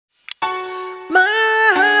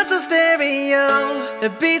stereo, the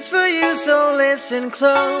beats for you, so listen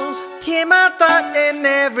close. Hear my thought in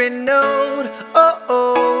every note. Oh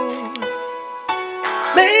oh.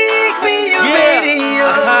 Make me your radio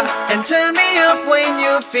and turn me up when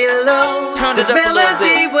you feel low. This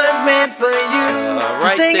melody was meant for you to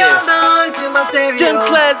sing along to my stereo. Gym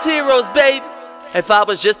class heroes, baby. If I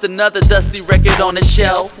was just another dusty record on the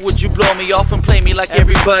shelf, would you blow me off and play me like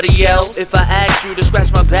everybody else? If I asked you to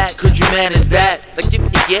scratch my back, could you manage that? Like if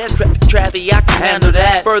yeah, Travi, I can handle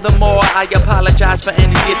that. Furthermore, I apologize for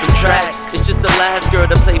any skipping tracks. It's just the last girl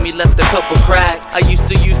that played me left a couple cracks. I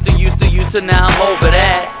used to, now I'm over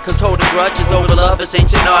that. Cause holding grudges over love is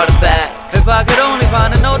ancient artifact. If I could only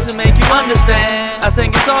find a note to make you understand, I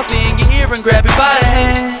sing it softly in your ear and grab you by the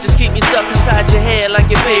hand. Just keep me stuck inside your head like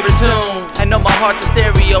your favorite tune. I know my heart's a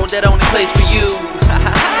stereo that only plays for you. My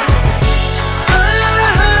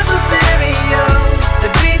heart's a stereo, the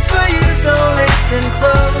beats for you, so listen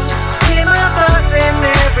close. Hear my thoughts in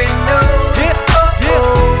every note.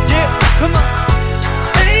 Come on.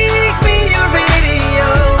 Make me your radio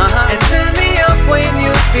and turn me up when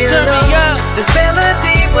you feel low. This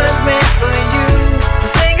melody was meant for you to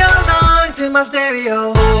sing along to my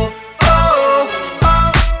stereo.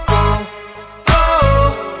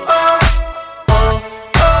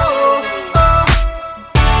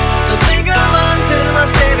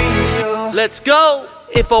 Let's go!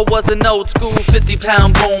 If I was an old school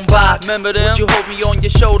 50-pound boombox, remember them? Would you hold me on your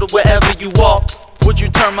shoulder wherever you walk? Would you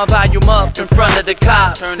turn my volume up in front of the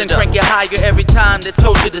cops and crank it higher every time they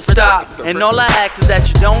told you to stop? And all I ask is that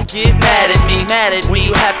you don't get mad at me. When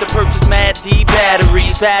you have to purchase Mad D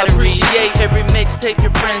batteries. Appreciate every mixtape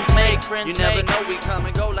your friends make. You never know, we come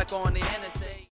and go like on the interstate.